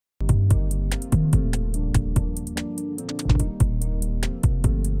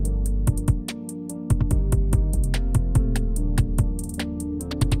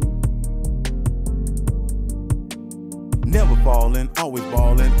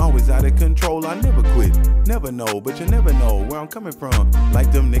moving, always out of control. I never quit, never know, but you never know where I'm coming from.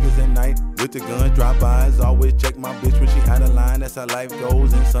 Like them niggas at night with the guns, drive-bys, always check my bitch when she out of line. That's how life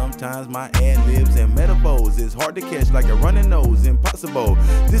goes, and sometimes my ad-libs and metaphors is hard to catch like a running nose, impossible.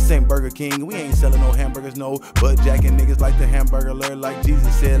 This ain't Burger King, we ain't selling no hamburgers, no, but jacking niggas like the hamburger alert, like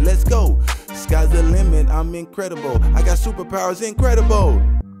Jesus said, let's go. Sky's the limit, I'm incredible. I got superpowers, incredible.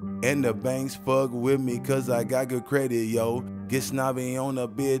 And the banks fuck with me cause I got good credit, yo. Get snobby on a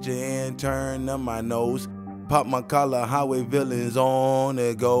bitch and turn up my nose. Pop my collar, highway villains on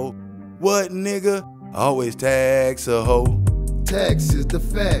the go. What nigga? Always tax a hoe. Tax is the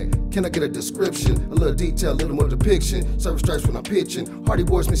fact. Can I get a description? A little detail, a little more depiction. Service stripes when I'm pitching. Hardy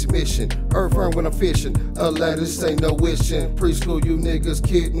boys missing mission. Earthworm when I'm fishing. Atlanta, this ain't no wishing. Preschool, you niggas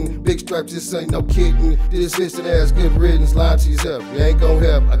kidding. Big stripes, this ain't no kidding. This instant ass good riddance. Lying to yourself, you ain't gon'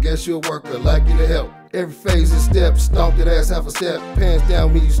 help. I guess you're a worker, like you to help. Every phase is step, stomp that ass half a step. Pants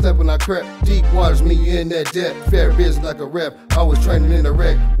down when you step when I crap. Deep waters me you in that depth. Fair business like a rep. Always training in the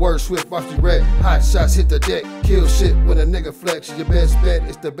wreck. Word swift, watch the wreck. Hot shots hit the deck. Kill shit when a nigga flex. Your best bet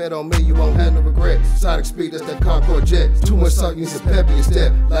is to bet on me. You won't have no regret. Sonic speed, that's that Concorde jet. Too much salt, you need some pep in your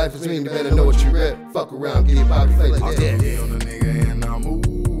step. Life is mean, you better know what you rep. Fuck around, get your body fake like that. I on a nigga and I'm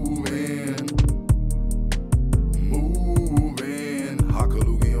moving. Moving.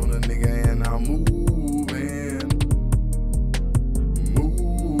 Hakalugi on a nigga and I'm moving.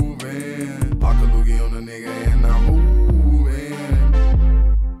 Hakalugi on a nigga and I'm moving.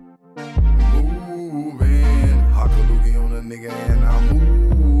 Moving. Hakalugi on a nigga and I'm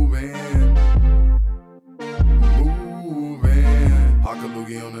moving. Moving.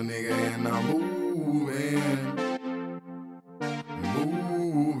 Hakalugi on a nigga and I'm moving.